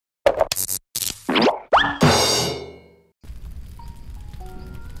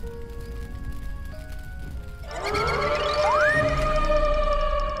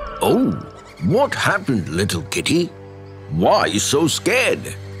Oh, what happened, little kitty? Why so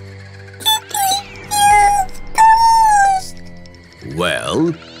scared?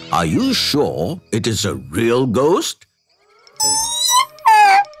 Well, are you sure it is a real ghost?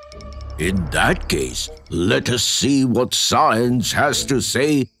 In that case, let us see what science has to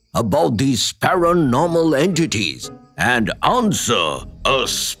say about these paranormal entities and answer a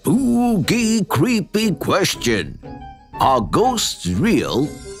spooky, creepy question. Are ghosts real?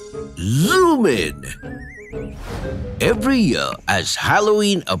 Zoom in! Every year as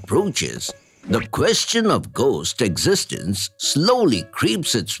Halloween approaches, the question of ghost existence slowly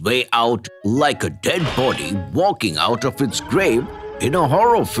creeps its way out like a dead body walking out of its grave in a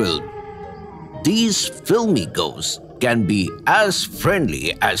horror film. These filmy ghosts can be as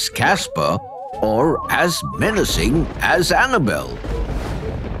friendly as Casper or as menacing as Annabelle.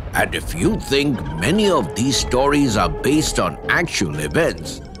 And if you think many of these stories are based on actual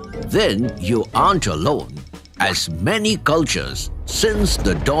events, then you aren't alone, as many cultures since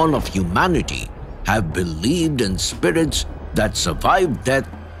the dawn of humanity have believed in spirits that survive death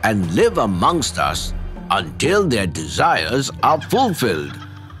and live amongst us until their desires are fulfilled.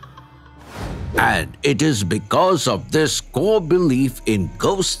 And it is because of this core belief in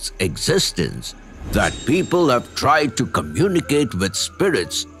ghosts' existence that people have tried to communicate with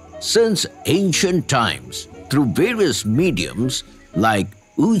spirits since ancient times through various mediums like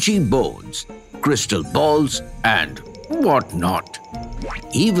Ouija boards, crystal balls, and whatnot.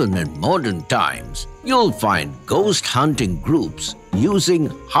 Even in modern times, you'll find ghost hunting groups using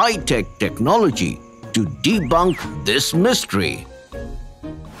high-tech technology to debunk this mystery.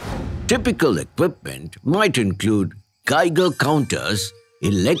 Typical equipment might include Geiger counters,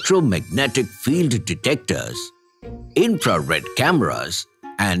 electromagnetic field detectors, infrared cameras,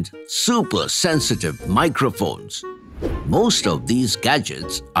 and super-sensitive microphones. Most of these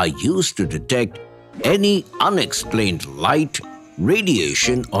gadgets are used to detect any unexplained light,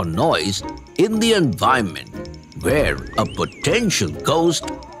 radiation, or noise in the environment where a potential ghost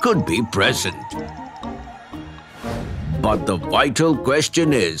could be present. But the vital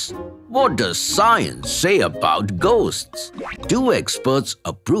question is, what does science say about ghosts? Do experts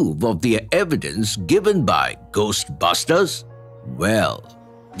approve of the evidence given by Ghostbusters? Well,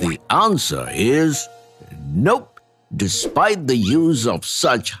 the answer is nope. Despite the use of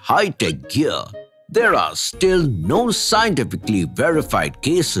such high-tech gear, there are still no scientifically verified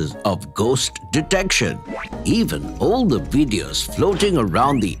cases of ghost detection. Even all the videos floating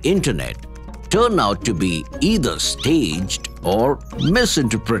around the internet turn out to be either staged or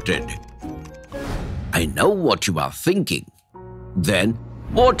misinterpreted. I know what you are thinking. Then,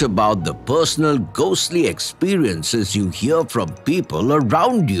 what about the personal ghostly experiences you hear from people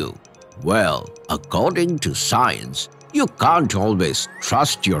around you? Well, according to science, you can't always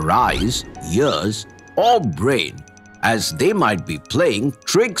trust your eyes, ears, or brain, as they might be playing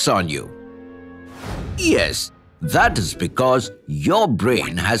tricks on you. Yes, that is because your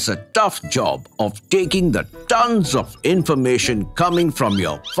brain has a tough job of taking the tons of information coming from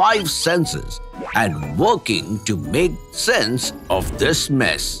your 5 senses and working to make sense of this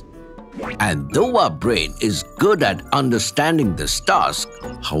mess. And though our brain is good at understanding this task,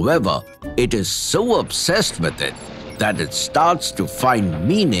 however, it is so obsessed with it that it starts to find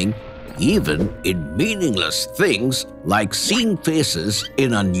meaning even in meaningless things like seeing faces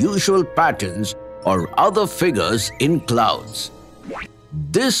in unusual patterns or other figures in clouds.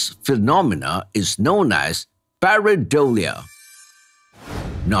 This phenomena is known as Pareidolia.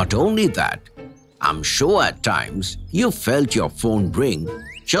 Not only that, I'm sure at times you felt your phone ring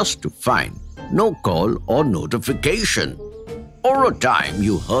just to find no call or notification. Or a time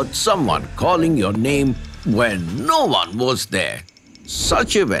you heard someone calling your name when no one was there.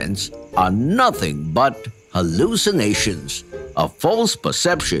 Such events are nothing but hallucinations, a false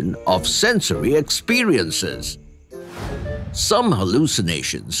perception of sensory experiences. Some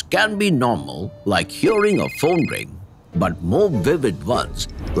hallucinations can be normal, like hearing a phone ring, but more vivid ones,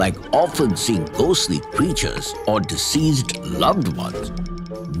 like often seeing ghostly creatures or deceased loved ones,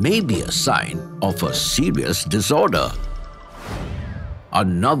 may be a sign of a serious disorder.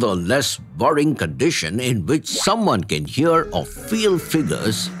 Another less worrying condition in which someone can hear or feel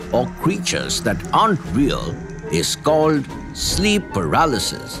figures or creatures that aren't real is called sleep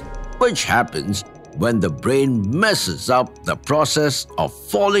paralysis, which happens when the brain messes up the process of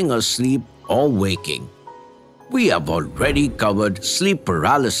falling asleep or waking. We have already covered sleep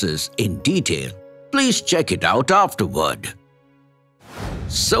paralysis in detail. Please check it out afterward.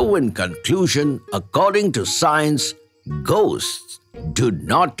 So in conclusion, according to science, ghosts do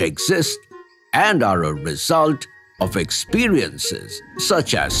not exist and are a result of experiences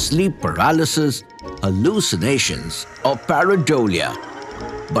such as sleep paralysis, hallucinations, or pareidolia.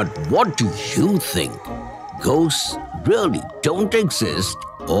 But what do you think? Ghosts really don't exist,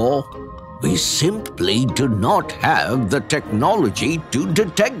 or we simply do not have the technology to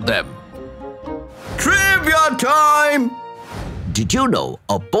detect them? Trivia time! Did you know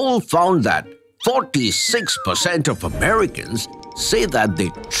a poll found that 46% of Americans say that they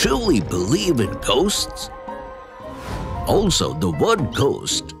truly believe in ghosts? Also, the word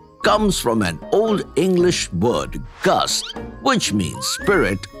ghost comes from an Old English word gust, which means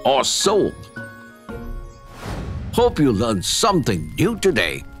spirit or soul. Hope you learned something new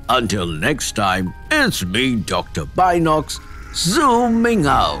today. Until next time, it's me, Dr. Binocs, zooming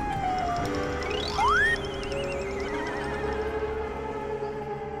out.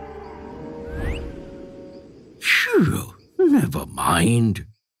 Phew, never mind.